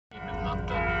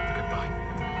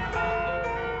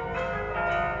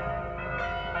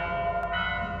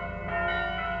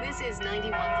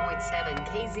91.7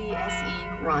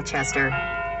 KZSE Rochester.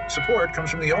 Support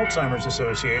comes from the Alzheimer's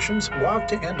Association's Walk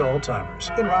to End Alzheimer's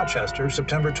in Rochester,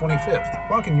 September 25th.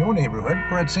 Walk in your neighborhood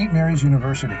or at St. Mary's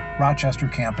University, Rochester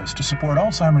campus to support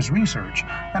Alzheimer's research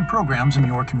and programs in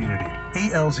your community.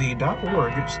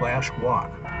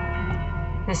 alz.org/walk.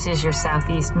 This is your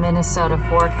southeast Minnesota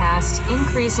forecast.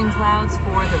 Increasing clouds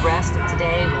for the rest of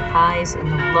today with highs in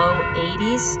the low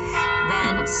 80s.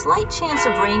 Then slight chance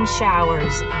of rain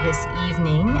showers this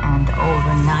evening and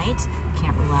overnight.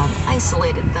 Can't rule out an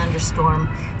isolated thunderstorm.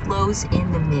 Lows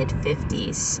in the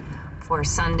mid-50s. For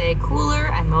Sunday, cooler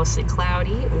and mostly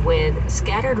cloudy with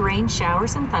scattered rain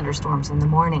showers and thunderstorms in the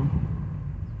morning.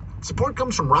 Support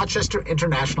comes from Rochester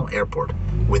International Airport,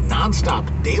 with nonstop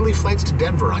daily flights to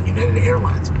Denver on United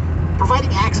Airlines,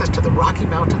 providing access to the Rocky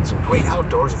Mountains and great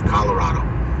outdoors of Colorado.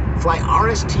 Fly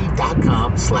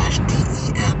rst.com/DEN.